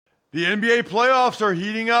The NBA playoffs are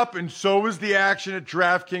heating up, and so is the action at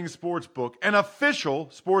DraftKings Sportsbook, an official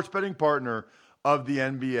sports betting partner of the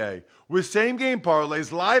NBA. With same-game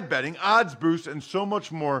parlays, live betting, odds boosts, and so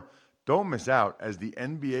much more, don't miss out as the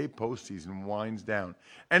NBA postseason winds down.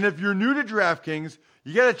 And if you're new to DraftKings,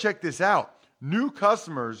 you got to check this out. New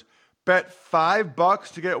customers bet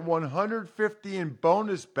 $5 to get $150 in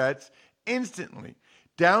bonus bets instantly.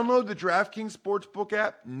 Download the DraftKings Sportsbook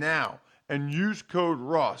app now and use code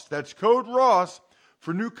ROSS. That's code ROSS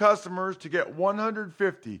for new customers to get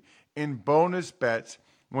 $150 in bonus bets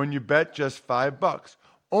when you bet just $5.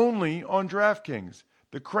 Only on DraftKings.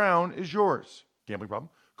 The crown is yours. Gambling problem?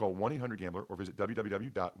 Call 1-800-GAMBLER or visit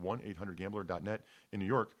www.1800gambler.net. In New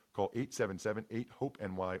York, call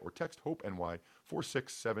 877-8-HOPE-NY or text HOPE-NY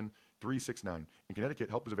 467-369. In Connecticut,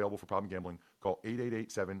 help is available for problem gambling. Call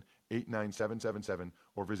 888-7-897-7777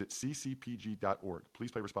 or visit ccpg.org.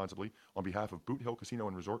 Please play responsibly. On behalf of Boot Hill Casino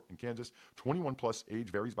and Resort in Kansas, 21 plus, age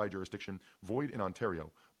varies by jurisdiction, void in Ontario.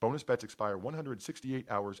 Bonus bets expire 168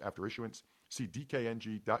 hours after issuance. See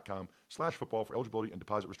dkng.com/football for eligibility and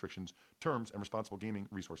deposit restrictions, terms, and responsible gaming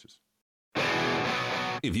resources.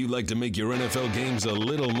 If you'd like to make your NFL games a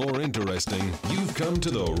little more interesting, you've come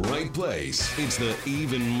to the right place. It's the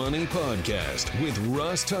Even Money Podcast with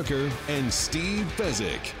Ross Tucker and Steve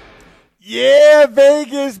Fezzik. Yeah,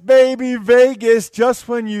 Vegas, baby, Vegas. Just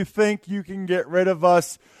when you think you can get rid of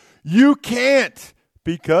us, you can't,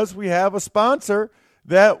 because we have a sponsor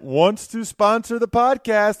that wants to sponsor the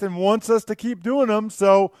podcast and wants us to keep doing them.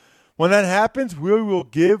 So when that happens, we will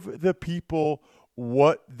give the people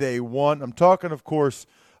what they want. I'm talking, of course,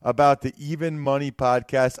 about the Even Money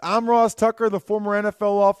Podcast. I'm Ross Tucker, the former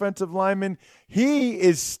NFL offensive lineman. He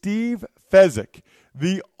is Steve Fezzik,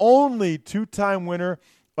 the only two-time winner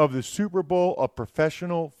of the Super Bowl of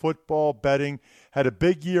professional football betting. Had a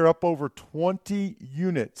big year, up over 20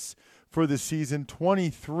 units for the season,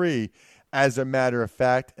 23 as a matter of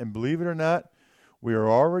fact. And believe it or not, we are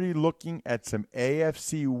already looking at some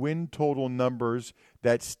AFC win total numbers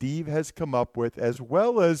that Steve has come up with, as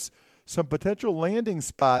well as some potential landing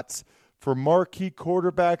spots for marquee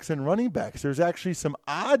quarterbacks and running backs. There's actually some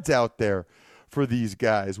odds out there for these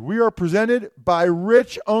guys. We are presented by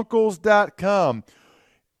richuncles.com.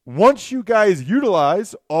 Once you guys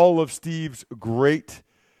utilize all of Steve's great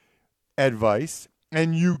advice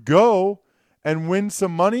and you go and win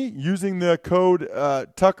some money using the code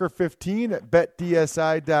Tucker15 at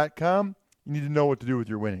betdsi.com, you need to know what to do with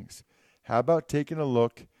your winnings. How about taking a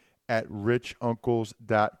look at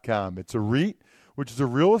richuncles.com? It's a REIT, which is a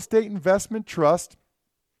real estate investment trust.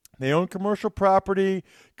 They own commercial property,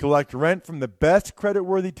 collect rent from the best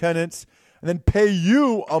creditworthy tenants, and then pay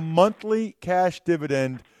you a monthly cash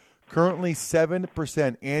dividend, currently 7%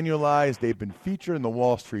 annualized. They've been featured in the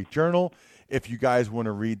Wall Street Journal. If you guys want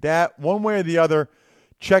to read that, one way or the other,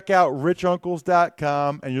 check out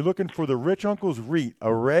richuncles.com, and you're looking for the Rich Uncles REIT,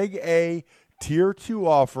 a Reg A Tier 2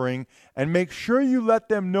 offering, and make sure you let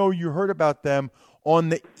them know you heard about them on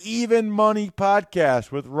the Even Money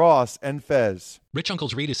Podcast with Ross and Fez. Rich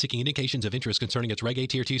Uncles REIT is seeking indications of interest concerning its Reg A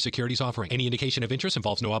Tier 2 securities offering. Any indication of interest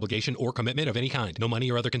involves no obligation or commitment of any kind. No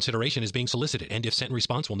money or other consideration is being solicited, and if sent in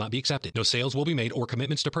response, will not be accepted. No sales will be made or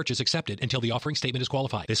commitments to purchase accepted until the offering statement is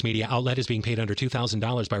qualified. This media outlet is being paid under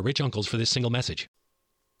 $2,000 by Rich Uncles for this single message.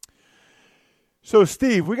 So,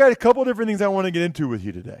 Steve, we got a couple different things I want to get into with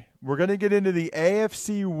you today. We're going to get into the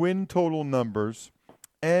AFC win total numbers,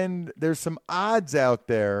 and there's some odds out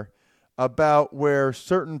there about where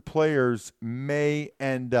certain players may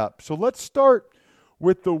end up. So let's start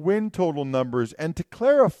with the win total numbers. And to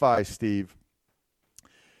clarify, Steve,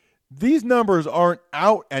 these numbers aren't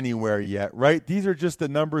out anywhere yet, right? These are just the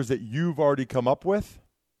numbers that you've already come up with?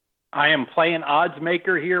 I am playing odds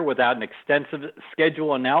maker here without an extensive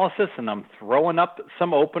schedule analysis, and I'm throwing up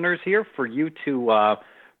some openers here for you to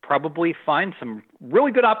probably find some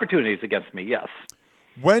really good opportunities against me, yes.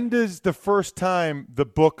 When does the first time the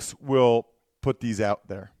books will put these out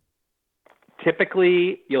there?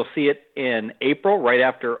 Typically, you'll see it in April, right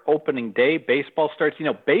after opening day. Baseball starts. You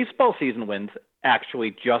know, baseball season wins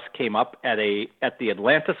actually just came up at the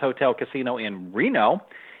Atlantis Hotel Casino in Reno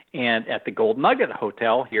and at the Gold Nugget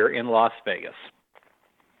Hotel here in Las Vegas.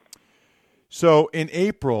 So in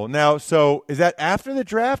April. Now, so is that after the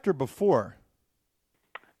draft or before?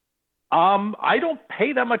 I don't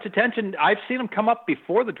pay that much attention. I've seen them come up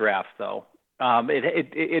before the draft, though.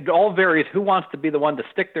 It all varies who wants to be the one to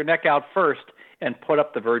stick their neck out first and put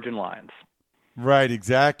up the virgin lines. Right,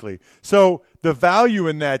 exactly. So the value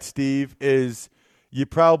in that, Steve, is you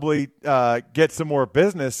probably get some more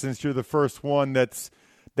business since you're the first one that's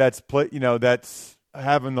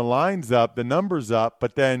having the lines up, the numbers up,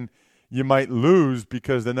 but then you might lose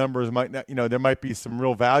because the numbers might not, there might be some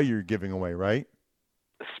real value you're giving away, right?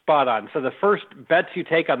 Spot on. So the first bets you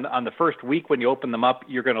take on the first week when you open them up,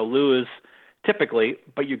 you're going to lose typically,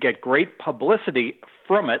 but you get great publicity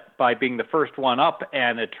from it by being the first one up,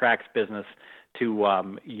 and it attracts business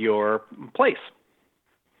to your place.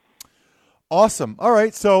 Awesome. All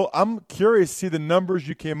right, so I'm curious to see the numbers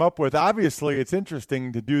you came up with. Obviously, it's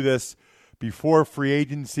interesting to do this before free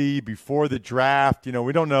agency, before the draft.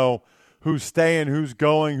 We don't know who's staying, who's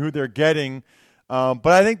going, who they're getting. But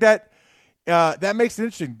I think that makes it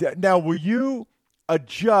interesting. Now, will you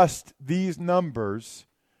adjust these numbers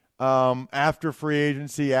after free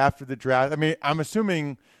agency, after the draft? I mean, I'm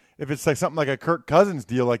assuming if it's like something like a Kirk Cousins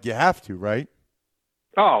deal, like you have to, right?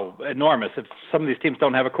 Oh, enormous. If some of these teams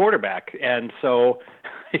don't have a quarterback. And so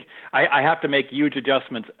I have to make huge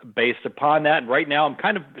adjustments based upon that. And right now I'm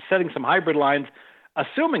kind of setting some hybrid lines,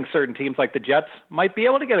 assuming certain teams like the Jets might be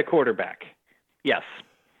able to get a quarterback. Yes.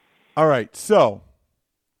 All right. So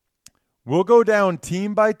we'll go down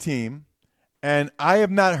team by team, and I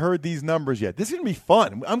have not heard these numbers yet. This is going to be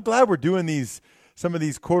fun. I'm glad we're doing some of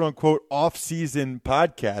these quote-unquote off-season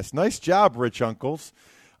podcasts. Nice job, Rich Uncles.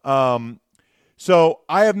 So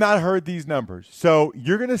I have not heard these numbers. So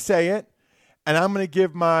you're going to say it, and I'm going to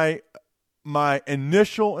give my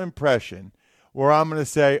initial impression, where I'm going to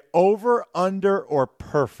say over, under, or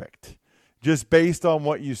perfect, just based on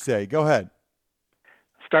what you say. Go ahead.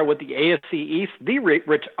 Start with the AFC East, the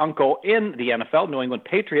rich uncle in the NFL, New England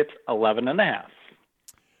Patriots,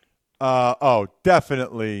 11.5.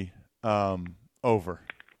 Definitely over.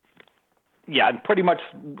 Yeah, and pretty much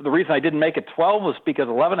the reason I didn't make it 12 was because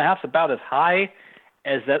 11.5 is about as high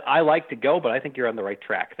as that I like to go, but I think you're on the right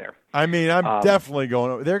track there. I mean, I'm definitely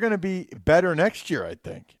going over. They're going to be better next year, I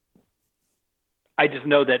think. I just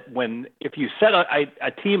know that if you set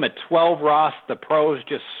a team at 12, Ross, the pros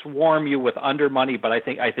just swarm you with under money, but I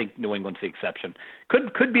think New England's the exception.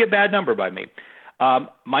 Could be a bad number by me.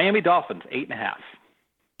 Miami Dolphins, 8.5.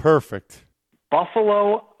 Perfect.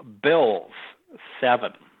 Buffalo Bills,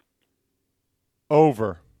 7.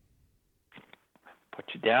 Over. Put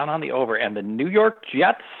you down on the over. And the New York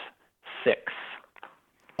Jets, 6.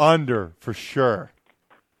 Under, for sure.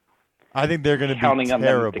 I think they're going to be terrible. Counting on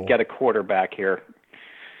them to get a quarterback here.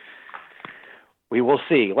 We will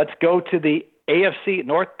see. Let's go to the AFC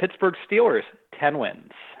North. Pittsburgh Steelers, 10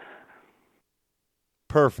 wins.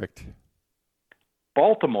 Perfect.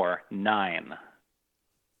 Baltimore, 9.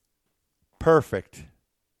 Perfect.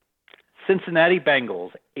 Cincinnati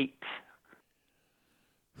Bengals, 8.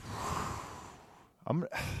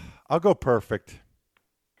 I'll go perfect.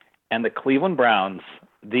 And the Cleveland Browns,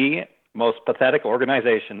 the most pathetic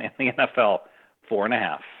organization in the NFL,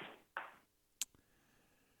 4.5.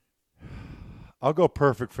 I'll go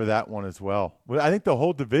perfect for that one as well. I think the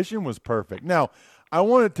whole division was perfect. Now, I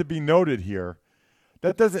want it to be noted here,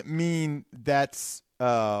 that doesn't mean that's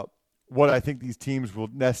what I think these teams will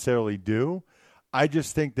necessarily do. I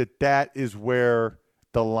just think that is where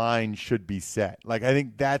the line should be set. Like, I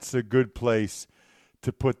think that's a good place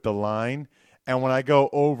to put the line. And when I go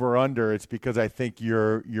over under, it's because I think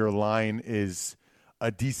your line is a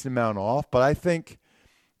decent amount off. But I think,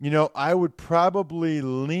 I would probably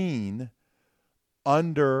lean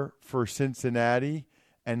under for Cincinnati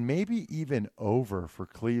and maybe even over for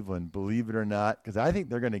Cleveland, believe it or not, because I think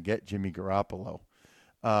they're going to get Jimmy Garoppolo.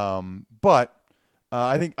 But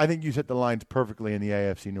I think you set the lines perfectly in the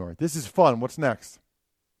AFC North. This is fun. What's next?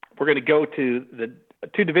 We're going to go to the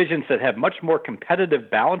two divisions that have much more competitive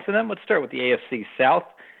balance in them. Let's start with the AFC South.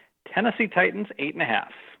 Tennessee Titans, 8.5.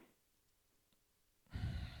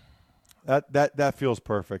 That feels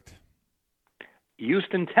perfect.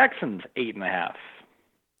 Houston Texans, 8.5.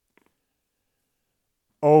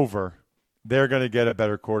 Over. They're going to get a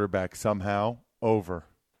better quarterback somehow. Over.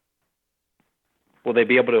 Will they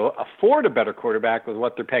be able to afford a better quarterback with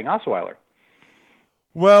what they're paying Osweiler?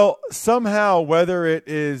 Well, somehow, whether it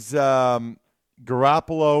is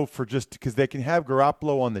Garoppolo for just because they can have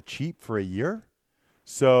Garoppolo on the cheap for a year.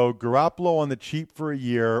 So Garoppolo on the cheap for a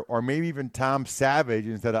year, or maybe even Tom Savage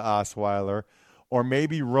instead of Osweiler, or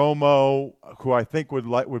maybe Romo, who I think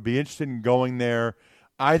would be interested in going there.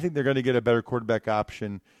 I think they're going to get a better quarterback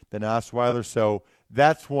option than Osweiler. So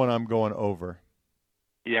that's one I'm going over.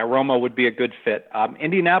 Yeah, Romo would be a good fit.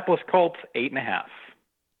 Indianapolis Colts, 8.5.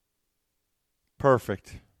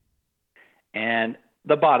 Perfect. And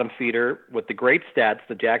the bottom feeder with the great stats,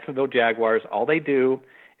 the Jacksonville Jaguars, all they do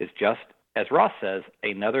is just, as Ross says,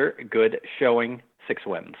 another good showing, 6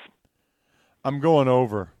 wins. I'm going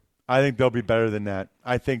over. I think they'll be better than that.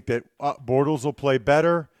 I think that Bortles will play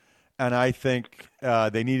better, and I think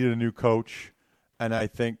they needed a new coach, and I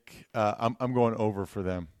think I'm going over for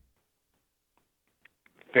them.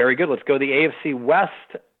 Very good. Let's go to the AFC West.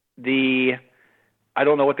 I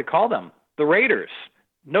don't know what to call them. The Raiders.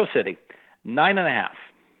 No city. 9.5.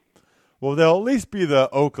 Well, they'll at least be the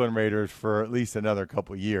Oakland Raiders for at least another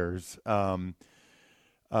couple years.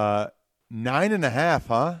 9.5,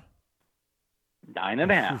 huh?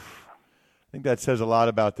 9.5. I think that says a lot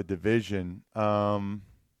about the division. I'm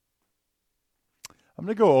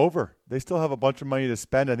going to go over. They still have a bunch of money to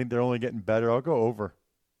spend. I think they're only getting better. I'll go over.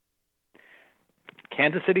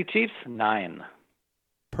 Kansas City Chiefs, 9.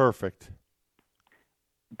 Perfect.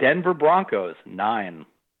 Denver Broncos, 9.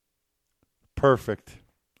 Perfect.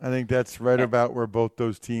 I think that's right about where both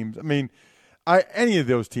those teams – I mean, any of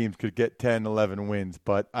those teams could get 10, 11 wins,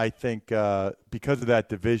 but I think because of that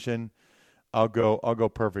division, I'll go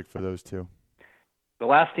perfect for those two. The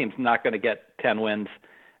last team's not going to get 10 wins.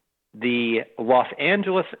 The Los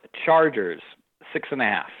Angeles Chargers,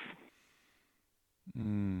 6.5.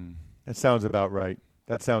 That sounds about right.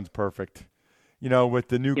 That sounds perfect. With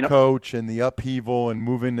the new coach and the upheaval and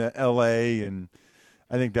moving to L.A., and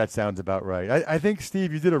I think that sounds about right. I think,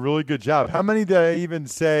 Steve, you did a really good job. How many did I even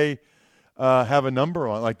say have a number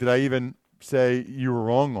on? Like, did I even say you were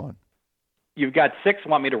wrong on? You've got 6.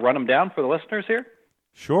 Want me to run them down for the listeners here?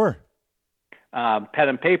 Sure. Pen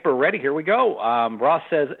and paper ready. Here we go. Ross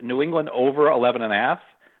says New England over 11.5.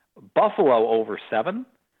 Buffalo over 7.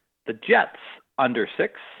 The Jets under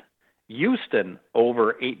 6. Houston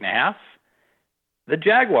over 8.5. The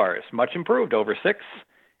Jaguars, much improved, over 6.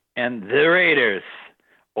 And the Raiders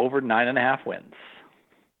over 9.5 wins.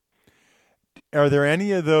 Are there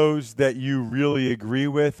any of those that you really agree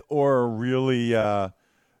with or really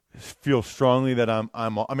feel strongly that I'm I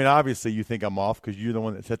mean, obviously you think I'm off because you're the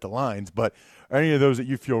one that set the lines, but are any of those that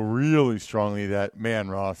you feel really strongly that, man,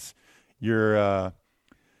 Ross, you're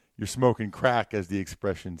smoking crack, as the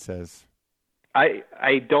expression says? I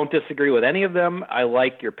don't disagree with any of them. I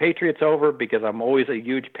like your Patriots over because I'm always a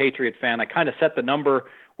huge Patriot fan. I kind of set the number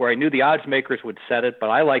where I knew the odds makers would set it, but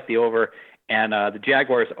I like the over. And the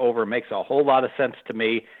Jaguars over makes a whole lot of sense to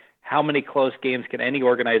me. How many close games can any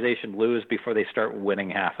organization lose before they start winning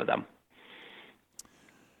half of them?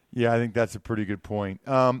 Yeah, I think that's a pretty good point.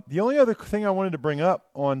 The only other thing I wanted to bring up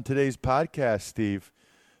on today's podcast, Steve,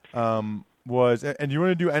 was – and you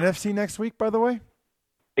want to do NFC next week, by the way?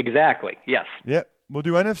 Exactly, yes. Yep, we'll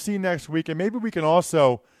do NFC next week, and maybe we can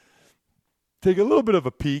also take a little bit of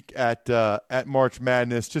a peek at March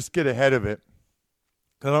Madness, just get ahead of it.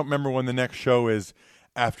 I don't remember when the next show is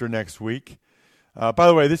after next week. By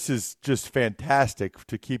the way, this is just fantastic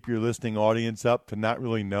to keep your listening audience up, to not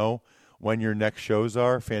really know when your next shows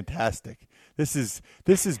are. Fantastic. This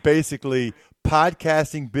is basically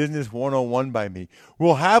podcasting business 101 by me.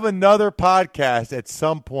 We'll have another podcast at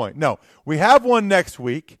some point. No, we have one next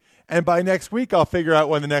week, and by next week I'll figure out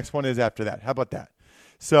when the next one is after that. How about that?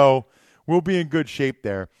 So we'll be in good shape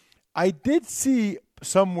there. I did see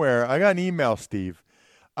somewhere, I got an email, Steve,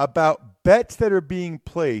 about bets that are being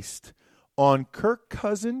placed on Kirk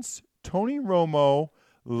Cousins, Tony Romo,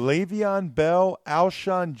 Le'Veon Bell,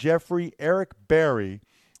 Alshon Jeffrey, Eric Berry,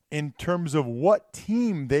 in terms of what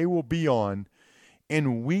team they will be on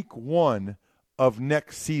in week 1 of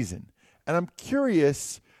next season. And I'm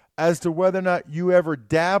curious as to whether or not you ever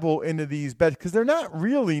dabble into these bets, because they're not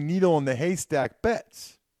really needle in the haystack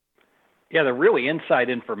bets. Yeah, they're really inside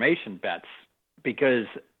information bets, because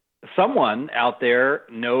someone out there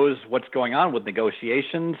knows what's going on with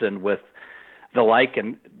negotiations and with the like,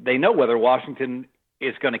 and they know whether Washington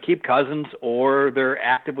is going to keep Cousins or they're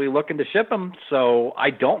actively looking to ship him. So I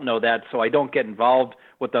don't know that, so I don't get involved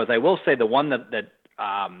with those. I will say the one that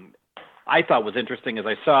I thought was interesting is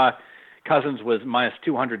I saw Cousins was minus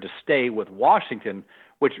 200 to stay with Washington,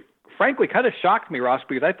 which frankly kind of shocked me, Ross,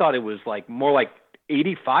 because I thought it was more like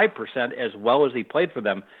 85% as well as he played for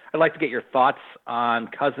them. I'd like to get your thoughts on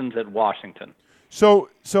Cousins at Washington. So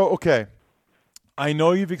okay. I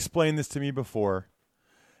know you've explained this to me before,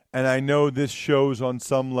 and I know this shows on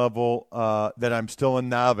some level that I'm still a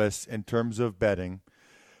novice in terms of betting.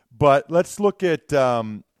 But let's look at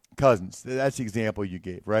Cousins. That's the example you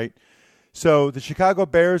gave, right? So the Chicago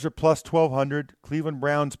Bears are plus 1,200, Cleveland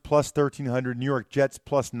Browns plus 1,300, New York Jets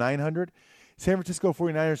plus 900, San Francisco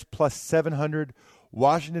 49ers plus 700,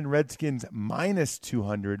 Washington Redskins minus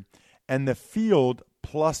 200, and the field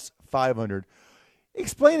plus 500.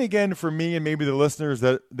 Explain again for me and maybe the listeners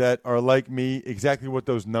that are like me exactly what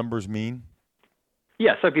those numbers mean.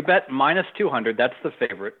 Yeah, so if you bet minus 200, that's the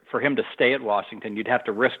favorite. For him to stay at Washington, you'd have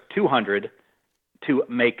to risk 200 to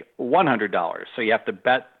make $100. So you have to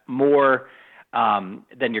bet more.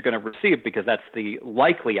 then you're going to receive, because that's the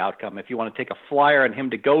likely outcome. If you want to take a flyer on him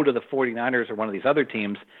to go to the 49ers or one of these other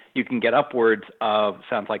teams, you can get upwards of,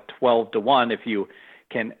 sounds like 12-1 if you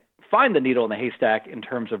can find the needle in the haystack in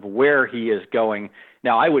terms of where he is going.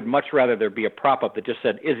 Now, I would much rather there be a prop-up that just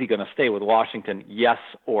said, is he going to stay with Washington, yes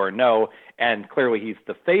or no? And clearly he's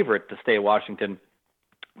the favorite to stay at Washington.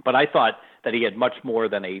 But I thought that he had much more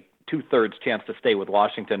than a 2/3 chance to stay with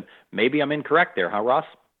Washington. Maybe I'm incorrect there, huh, Ross?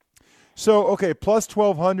 So, okay, plus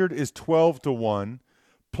 1,200 is 12-1.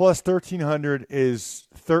 Plus 1,300 is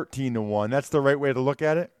 13-1. That's the right way to look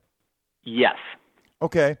at it? Yes.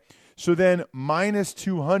 Okay. So then minus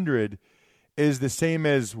 200 is the same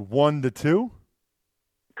as 1-2?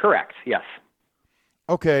 Correct, yes.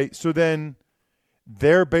 Okay, so then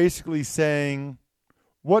they're basically saying,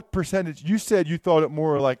 what percentage? You said you thought it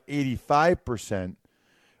more like 85%,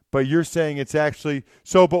 but you're saying it's actually –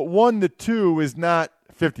 so but 1-2 is not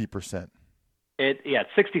 50%. It's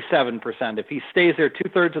 67%. If he stays there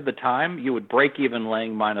 2/3 of the time, you would break even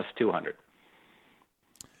laying minus 200.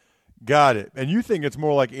 Got it. And you think it's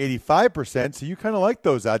more like 85%, so you kind of like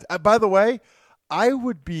those odds. By the way, I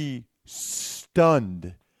would be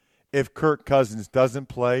stunned if Kirk Cousins doesn't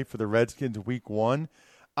play for the Redskins week 1.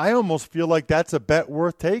 I almost feel like that's a bet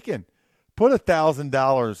worth taking. Put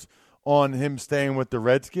 $1,000 on him staying with the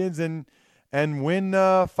Redskins and win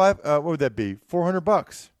what would that be?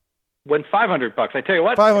 $400. Win $500. I tell you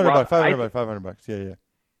what, $500. Yeah.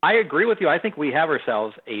 I agree with you. I think we have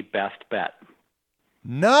ourselves a best bet.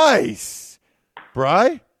 Nice. Bri,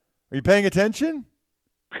 are you paying attention?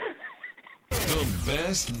 The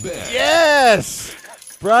best bet. Yes.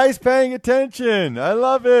 Bri's paying attention. I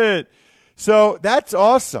love it. So that's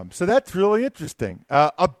awesome. So that's really interesting.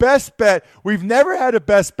 A best bet. We've never had a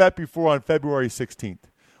best bet before on February 16th.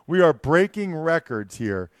 We are breaking records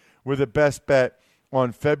here with a best bet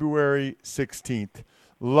on February 16th.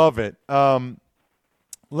 Love it. Let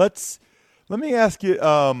me ask you.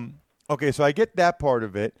 Okay, so I get that part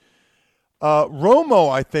of it.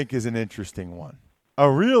 Romo, I think, is an interesting one.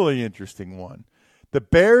 A really interesting one. The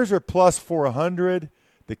Bears are plus 400.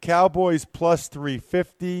 The Cowboys plus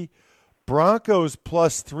 350. Broncos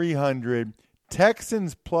plus 300.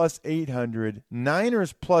 Texans plus 800.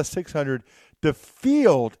 Niners plus 600. The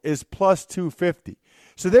field is plus 250.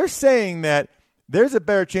 So they're saying that there's a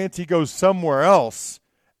better chance he goes somewhere else,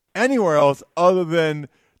 anywhere else other than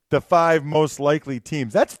the 5 most likely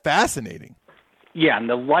teams. That's fascinating. Yeah, and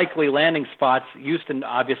the likely landing spots, Houston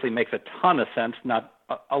obviously makes a ton of sense, not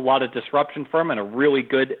a lot of disruption for him, and a really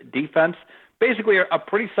good defense. Basically a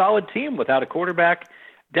pretty solid team without a quarterback.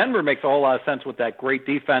 Denver makes a whole lot of sense with that great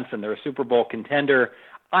defense, and they're a Super Bowl contender.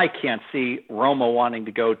 I can't see Romo wanting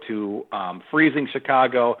to go to freezing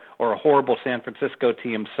Chicago or a horrible San Francisco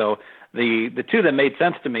team. So the two that made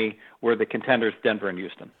sense to me were the contenders, Denver and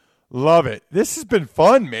Houston. Love it. This has been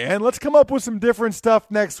fun, man. Let's come up with some different stuff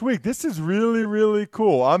next week. This is really, really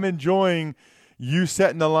cool. I'm enjoying you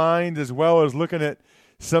setting the lines as well as looking at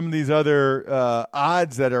some of these other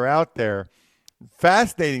odds that are out there.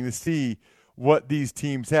 Fascinating to see what these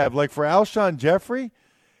teams have. Like for Alshon Jeffrey,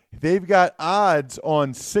 they've got odds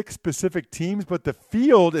on 6 specific teams, but the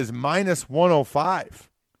field is minus 105.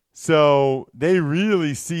 So they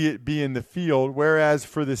really see it being the field, whereas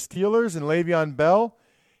for the Steelers and Le'Veon Bell,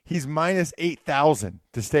 he's minus 8,000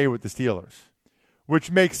 to stay with the Steelers,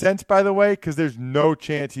 which makes sense, by the way, because there's no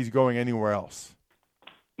chance he's going anywhere else.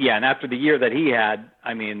 Yeah, and after the year that he had,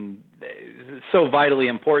 I mean, so vitally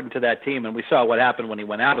important to that team, and we saw what happened when he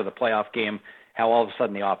went out of the playoff game, how all of a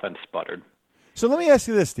sudden the offense sputtered. So let me ask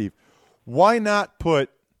you this, Steve. Why not put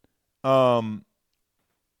well,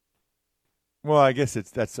 I guess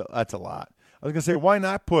that's a lot. I was going to say, why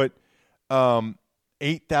not put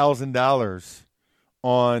 $8,000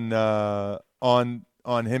 on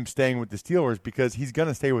him staying with the Steelers, because he's going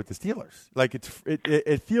to stay with the Steelers. Like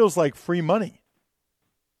it feels like free money.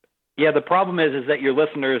 Yeah, the problem is that your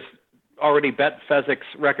listeners already bet Fezzik's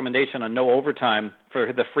recommendation on no overtime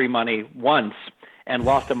for the free money once and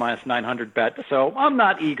lost a minus 900 bet. So I'm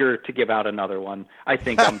not eager to give out another one. I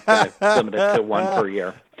think I'm going to limit it to one per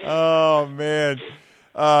year. Oh, man.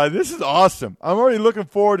 This is awesome. I'm already looking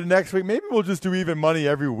forward to next week. Maybe we'll just do even money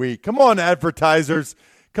every week. Come on, advertisers.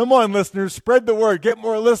 Come on, listeners. Spread the word. Get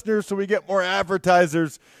more listeners so we get more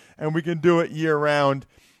advertisers, and we can do it year-round.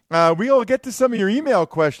 We'll get to some of your email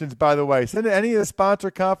questions, by the way. Send any of the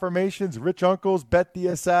sponsor confirmations, Rich Uncles,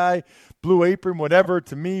 BetDSI, Blue Apron, whatever,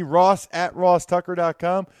 to me,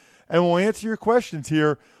 ross@rosstucker.com, and we'll answer your questions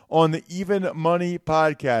here on the Even Money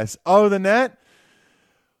Podcast. Other than that,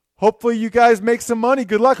 hopefully you guys make some money.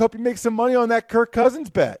 Good luck. Hope you make some money on that Kirk Cousins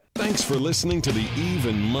bet. Thanks Thanks for listening to the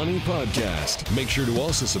Even Money Podcast. Make sure to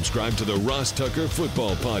also subscribe to the Ross Tucker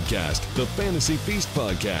Football Podcast, the Fantasy Feast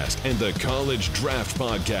Podcast, and the College Draft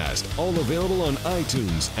Podcast. All available on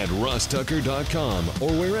iTunes, at rosstucker.com,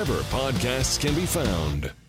 or wherever podcasts can be found.